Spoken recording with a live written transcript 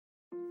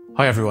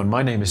Hi everyone,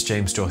 my name is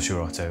James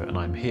Joshua Otto and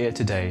I'm here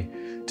today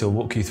to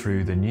walk you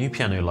through the new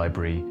piano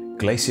library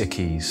Glacier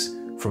Keys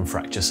from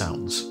Fracture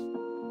Sounds.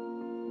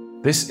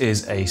 This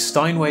is a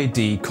Steinway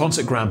D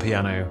concert grand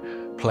piano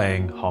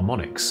playing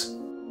harmonics,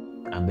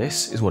 and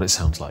this is what it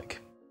sounds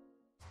like.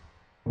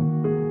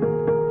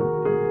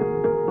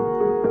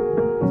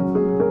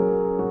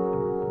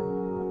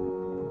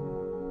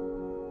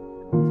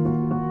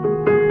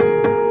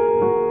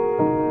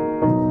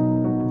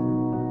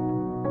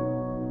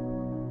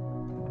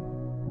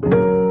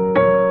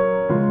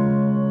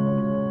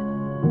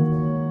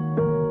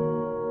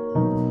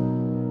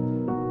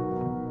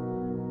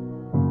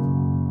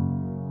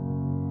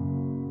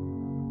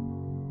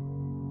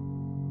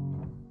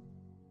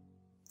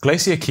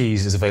 Glacier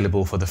Keys is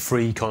available for the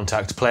free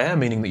Kontakt Player,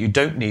 meaning that you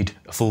don't need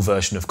a full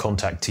version of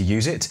Kontakt to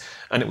use it,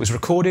 and it was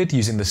recorded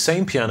using the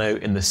same piano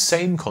in the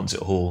same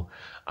concert hall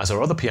as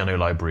our other piano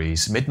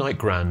libraries, Midnight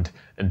Grand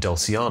and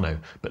Dulciano,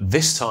 but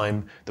this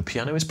time the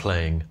piano is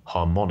playing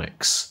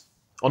harmonics.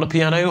 On a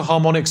piano,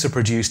 harmonics are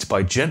produced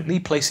by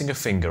gently placing a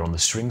finger on the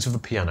strings of the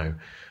piano,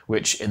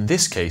 which in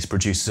this case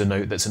produces a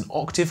note that's an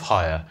octave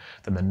higher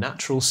than the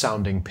natural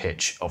sounding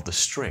pitch of the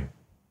string.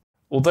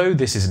 Although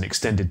this is an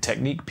extended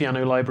technique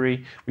piano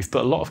library, we've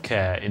put a lot of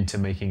care into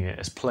making it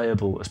as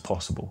playable as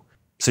possible.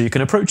 So you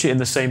can approach it in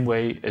the same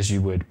way as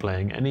you would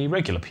playing any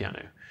regular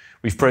piano.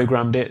 We've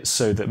programmed it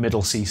so that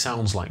middle C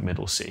sounds like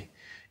middle C,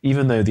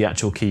 even though the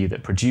actual key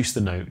that produced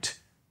the note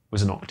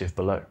was an octave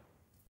below.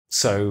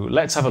 So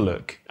let's have a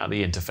look at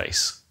the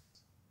interface.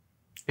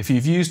 If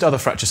you've used other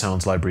Fracture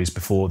Sounds libraries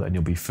before, then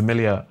you'll be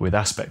familiar with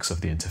aspects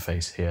of the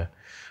interface here.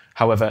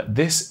 However,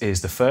 this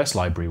is the first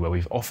library where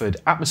we've offered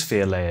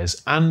atmosphere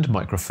layers and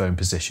microphone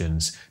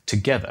positions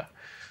together.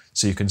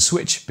 So you can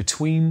switch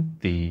between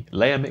the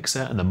layer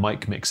mixer and the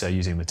mic mixer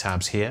using the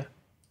tabs here.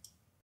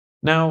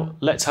 Now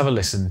let's have a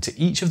listen to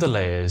each of the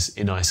layers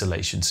in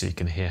isolation so you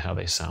can hear how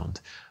they sound.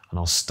 And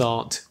I'll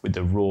start with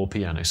the raw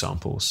piano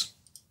samples.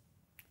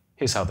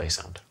 Here's how they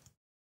sound.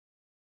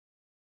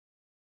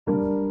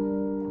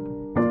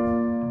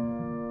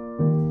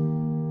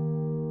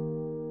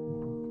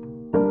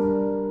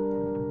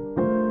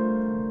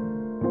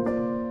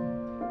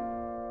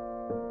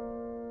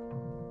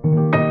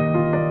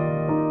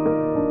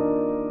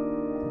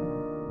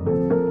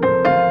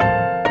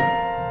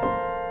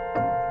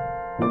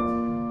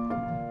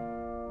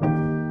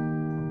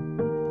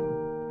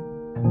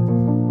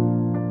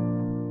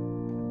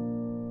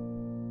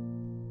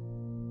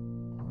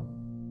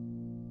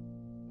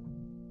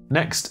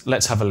 Next,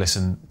 let's have a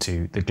listen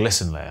to the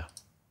Glisten Layer.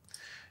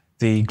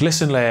 The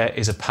Glisten Layer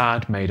is a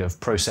pad made of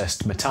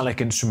processed metallic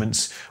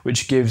instruments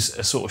which gives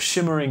a sort of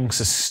shimmering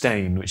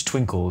sustain which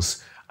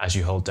twinkles as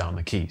you hold down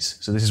the keys.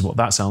 So this is what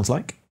that sounds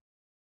like.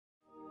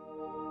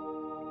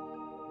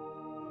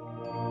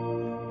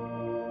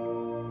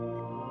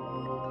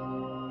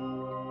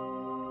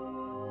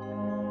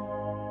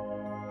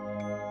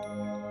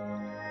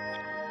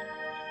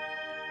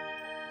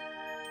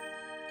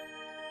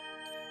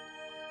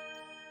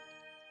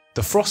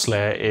 The frost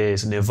layer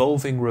is an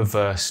evolving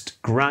reversed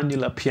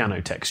granular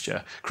piano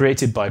texture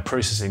created by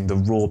processing the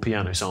raw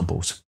piano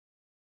samples.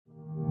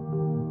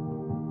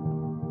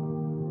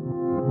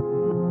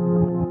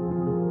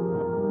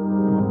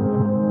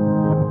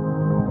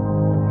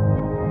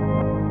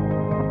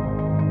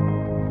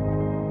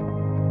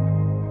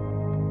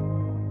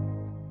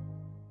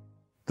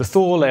 The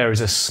Thaw Layer is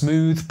a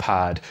smooth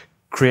pad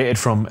created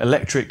from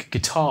electric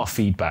guitar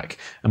feedback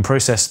and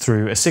processed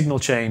through a signal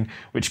chain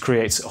which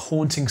creates a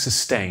haunting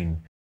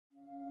sustain.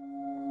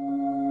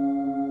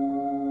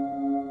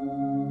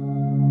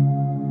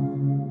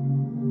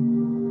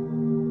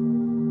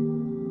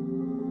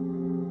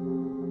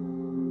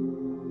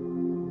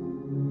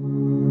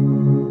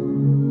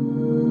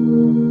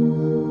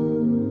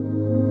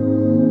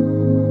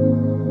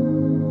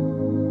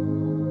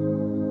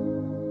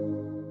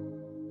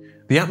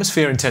 The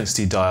atmosphere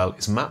intensity dial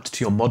is mapped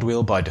to your mod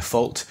wheel by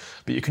default,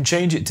 but you can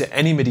change it to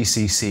any MIDI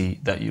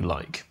CC that you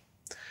like.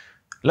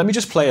 Let me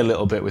just play a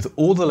little bit with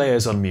all the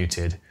layers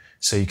unmuted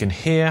so you can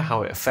hear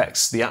how it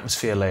affects the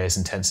atmosphere layer's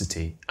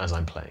intensity as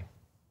I'm playing.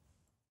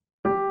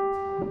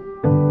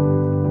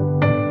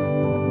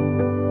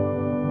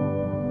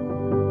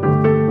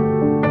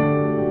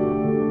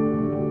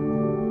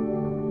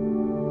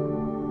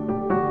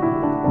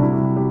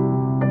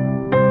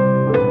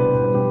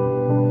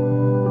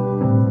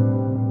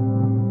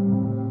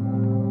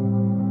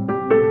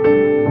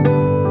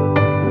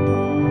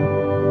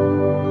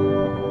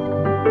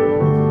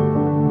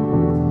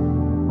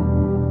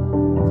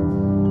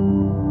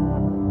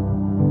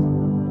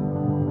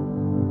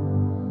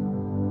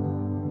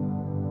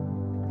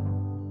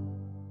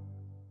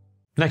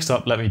 Next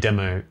up, let me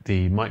demo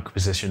the mic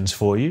positions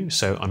for you.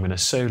 So I'm going to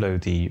solo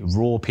the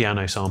raw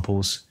piano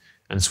samples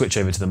and switch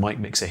over to the mic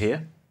mixer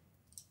here.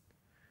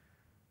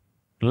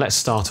 Let's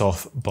start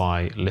off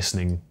by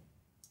listening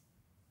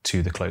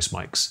to the close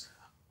mics.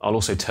 I'll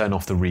also turn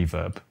off the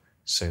reverb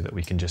so that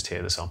we can just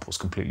hear the samples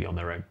completely on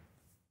their own.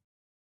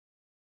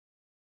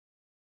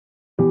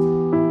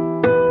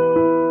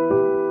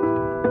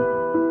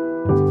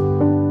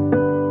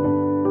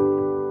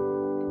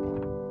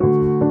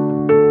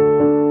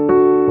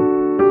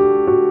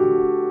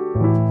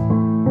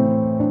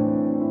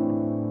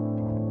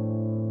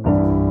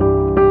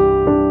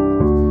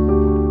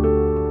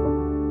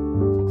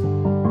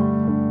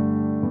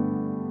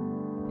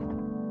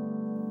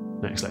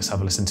 Next, let's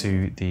have a listen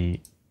to the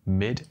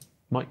mid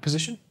mic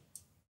position.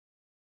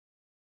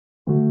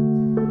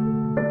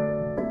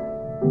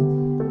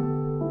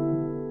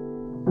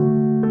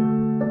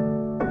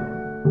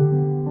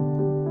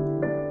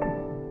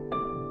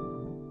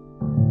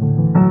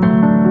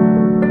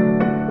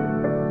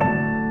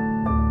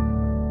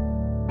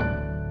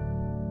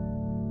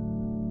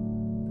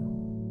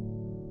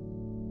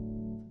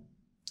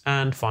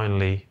 And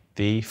finally,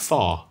 the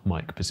far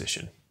mic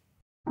position.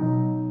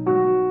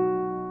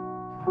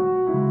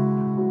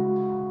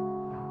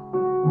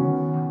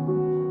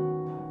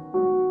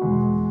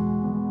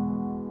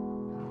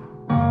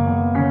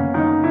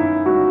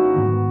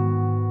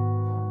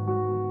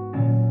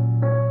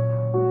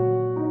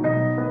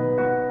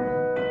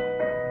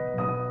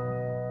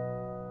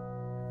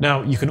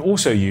 Now, you can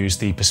also use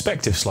the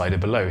perspective slider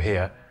below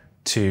here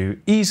to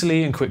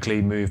easily and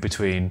quickly move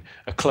between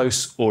a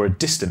close or a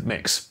distant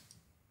mix.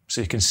 So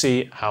you can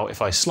see how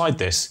if I slide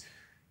this,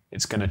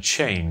 it's going to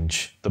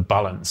change the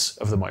balance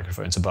of the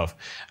microphones above.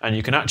 And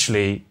you can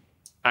actually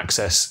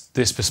access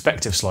this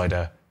perspective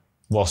slider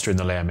whilst you're in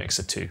the layer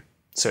mixer too.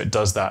 So it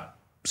does that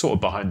sort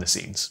of behind the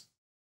scenes.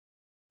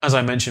 As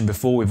I mentioned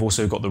before, we've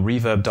also got the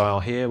reverb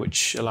dial here,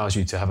 which allows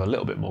you to have a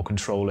little bit more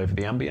control over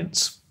the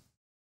ambience.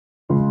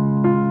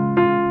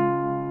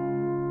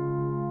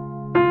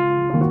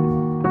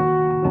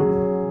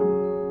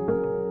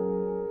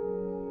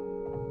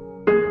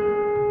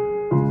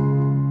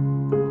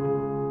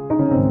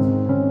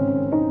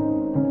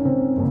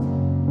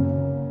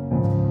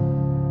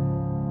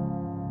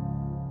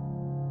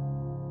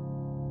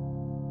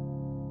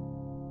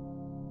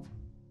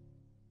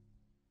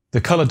 The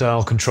color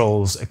dial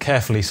controls a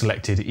carefully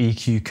selected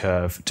EQ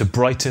curve to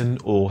brighten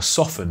or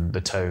soften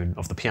the tone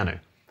of the piano.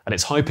 At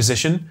its high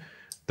position,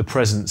 the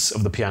presence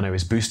of the piano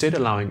is boosted,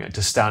 allowing it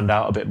to stand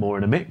out a bit more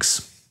in a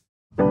mix.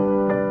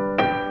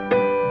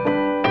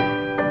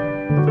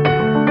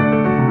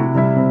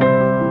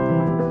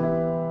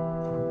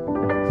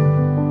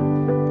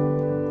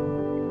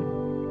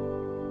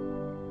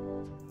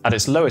 At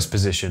its lowest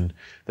position,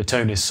 the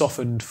tone is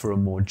softened for a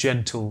more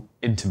gentle,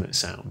 intimate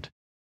sound.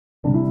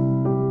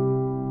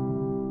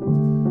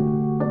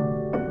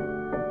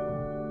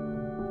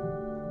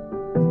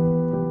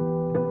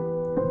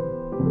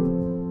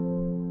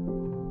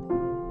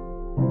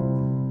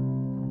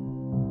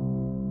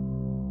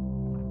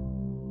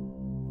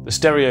 The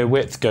stereo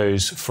width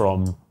goes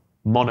from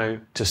mono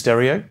to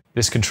stereo.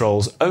 This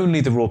controls only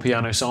the raw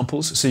piano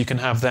samples, so you can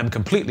have them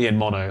completely in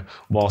mono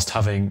whilst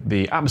having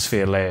the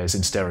atmosphere layers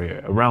in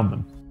stereo around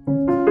them.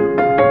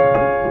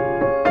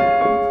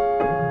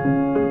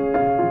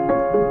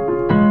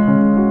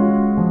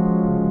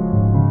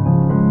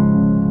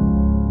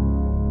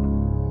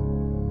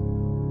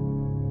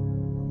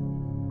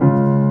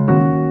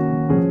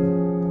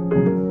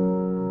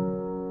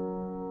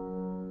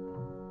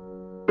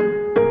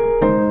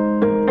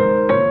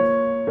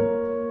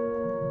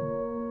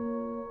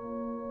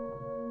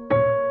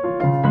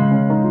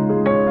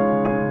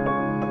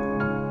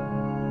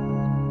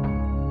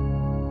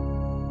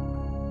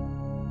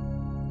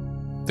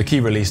 The key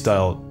release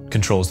dial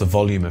controls the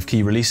volume of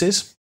key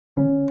releases.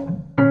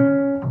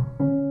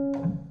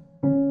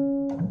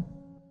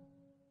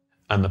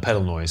 And the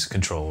pedal noise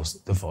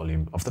controls the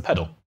volume of the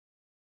pedal.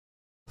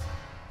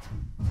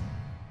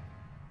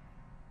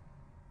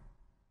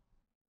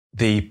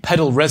 The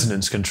pedal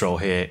resonance control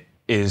here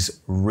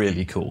is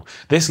really cool.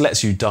 This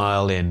lets you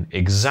dial in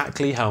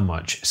exactly how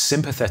much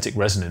sympathetic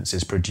resonance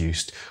is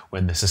produced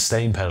when the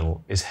sustain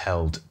pedal is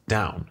held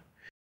down.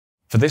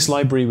 For this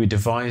library, we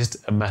devised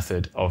a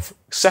method of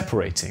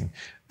separating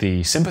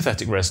the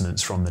sympathetic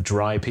resonance from the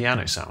dry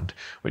piano sound,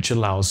 which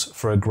allows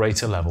for a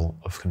greater level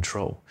of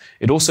control.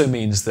 It also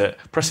means that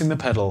pressing the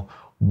pedal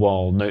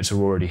while notes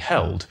are already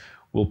held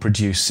will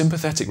produce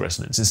sympathetic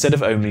resonance instead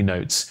of only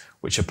notes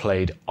which are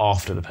played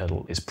after the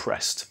pedal is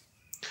pressed.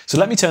 So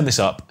let me turn this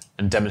up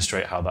and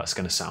demonstrate how that's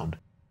going to sound.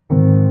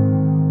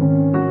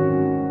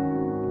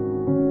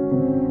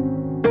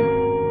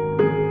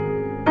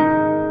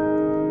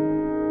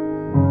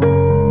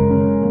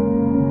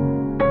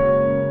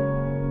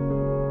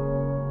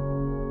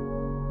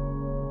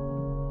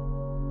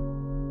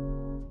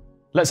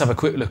 Let's have a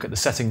quick look at the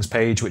settings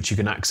page, which you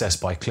can access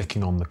by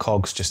clicking on the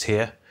cogs just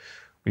here.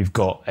 We've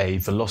got a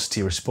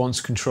velocity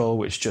response control,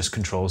 which just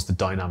controls the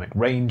dynamic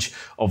range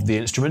of the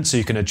instrument, so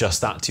you can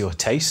adjust that to your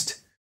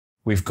taste.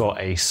 We've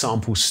got a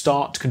sample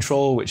start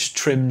control, which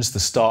trims the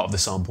start of the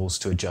samples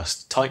to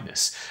adjust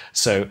tightness.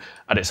 So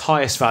at its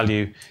highest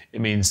value, it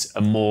means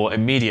a more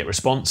immediate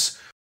response,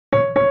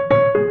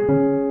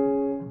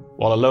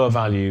 while a lower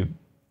value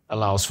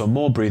allows for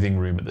more breathing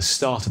room at the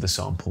start of the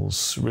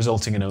samples,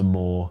 resulting in a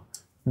more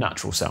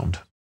natural sound.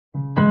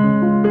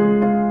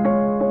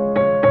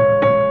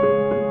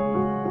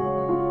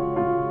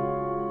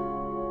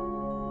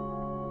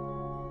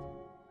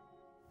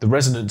 The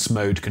resonance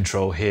mode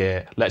control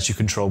here lets you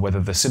control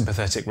whether the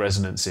sympathetic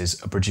resonances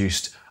are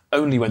produced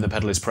only when the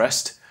pedal is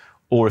pressed,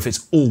 or if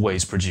it's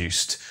always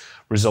produced,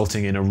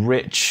 resulting in a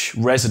rich,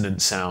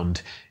 resonant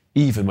sound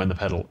even when the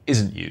pedal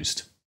isn't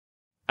used.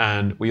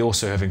 And we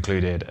also have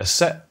included a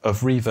set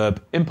of reverb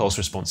impulse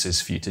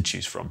responses for you to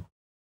choose from.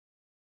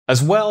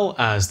 As well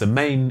as the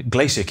main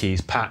Glacier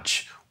Keys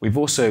patch, we've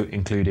also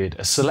included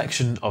a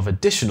selection of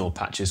additional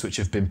patches which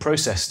have been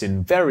processed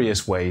in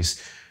various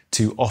ways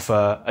to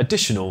offer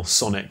additional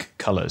sonic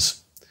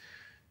colours.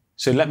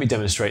 So let me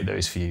demonstrate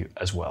those for you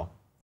as well.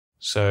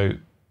 So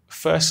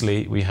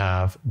firstly, we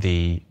have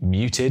the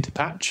muted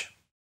patch.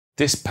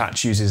 This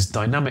patch uses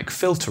dynamic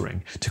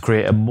filtering to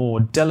create a more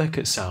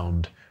delicate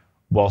sound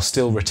while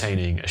still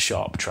retaining a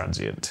sharp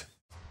transient.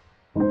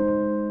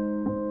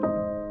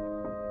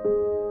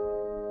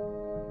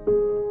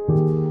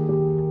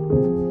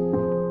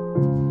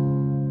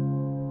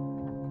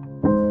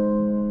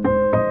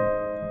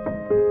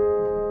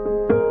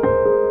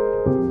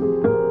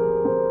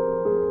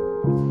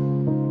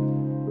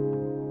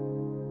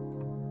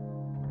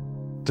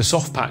 The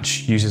soft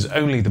patch uses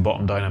only the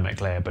bottom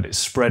dynamic layer, but it's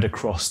spread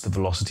across the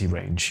velocity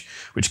range,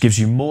 which gives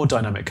you more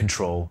dynamic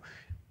control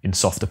in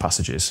softer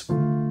passages. We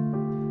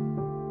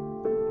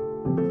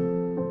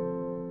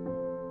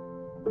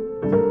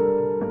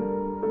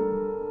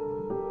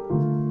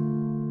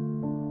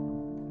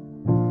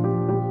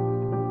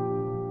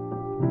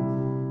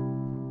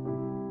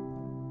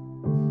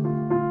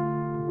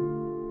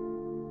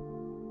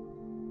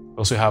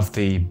also have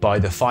the By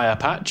the Fire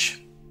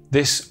patch.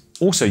 This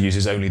also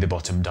uses only the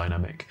bottom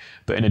dynamic,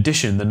 but in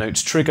addition, the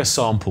notes trigger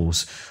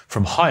samples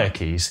from higher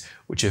keys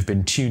which have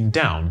been tuned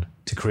down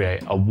to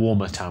create a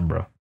warmer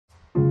timbre.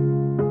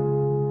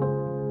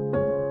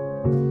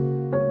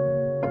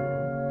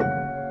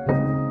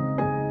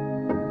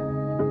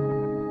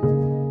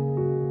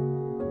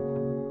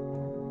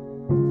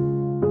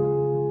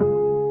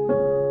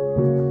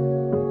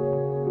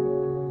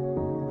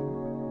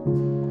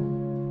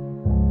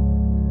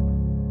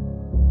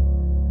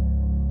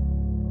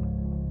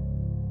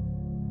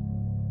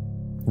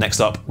 Next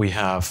up, we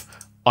have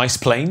Ice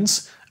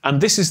Planes,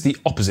 and this is the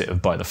opposite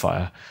of By the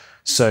Fire.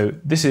 So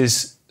this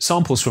is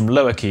samples from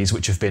lower keys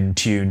which have been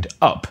tuned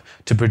up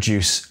to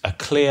produce a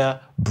clear,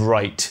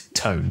 bright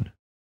tone.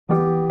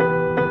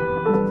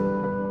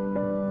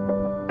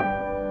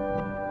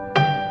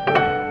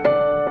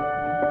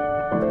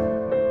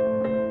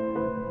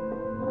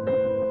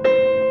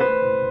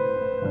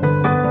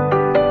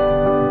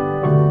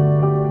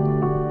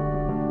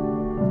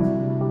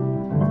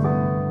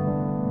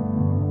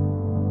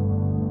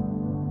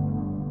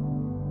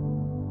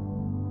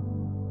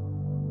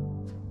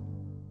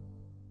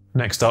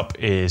 Next up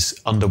is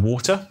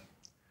Underwater.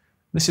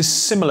 This is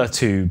similar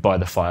to By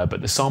the Fire,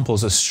 but the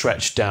samples are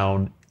stretched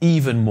down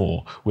even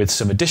more with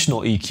some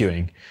additional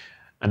EQing,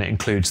 and it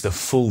includes the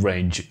full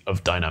range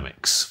of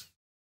dynamics.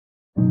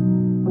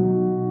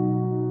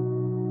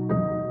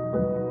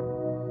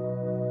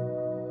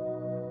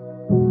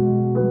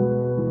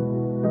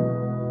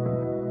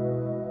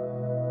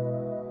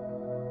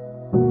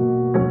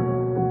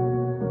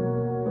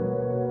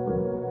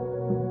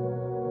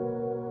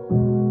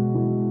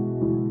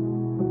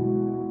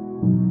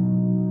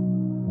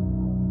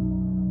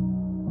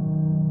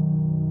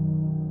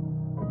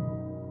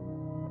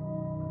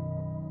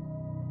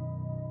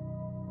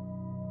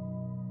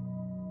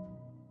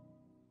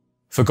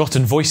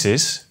 Forgotten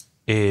Voices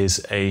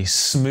is a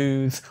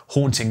smooth,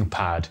 haunting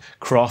pad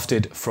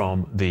crafted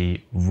from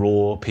the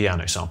raw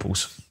piano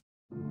samples.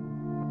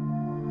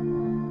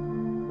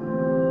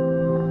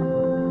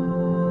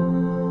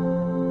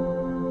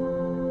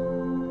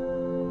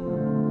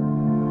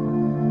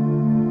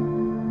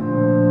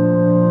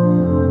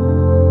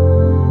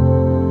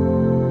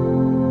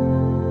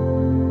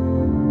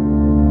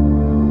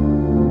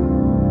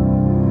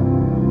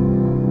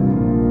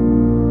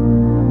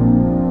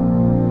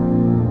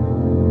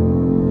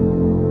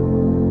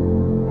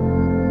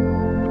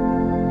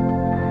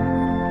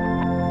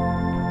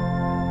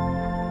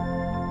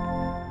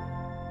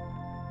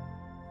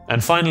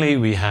 And finally,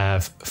 we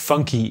have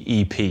Funky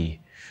EP,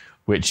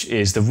 which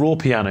is the raw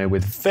piano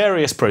with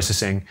various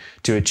processing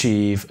to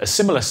achieve a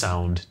similar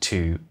sound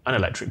to an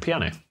electric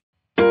piano.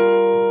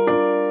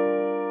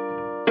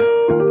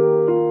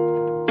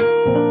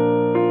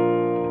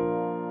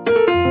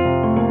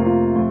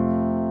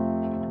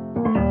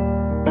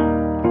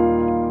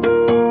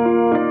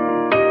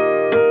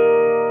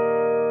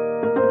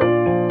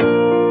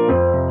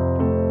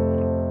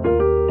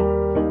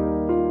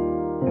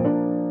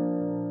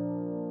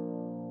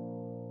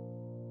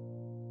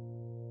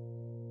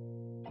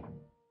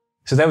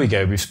 So there we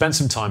go, we've spent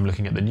some time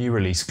looking at the new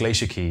release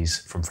Glacier Keys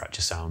from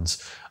Fracture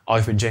Sounds.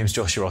 I've been James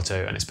Josh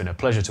Giotto, and it's been a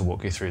pleasure to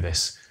walk you through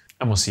this,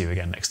 and we'll see you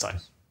again next time.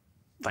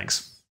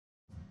 Thanks.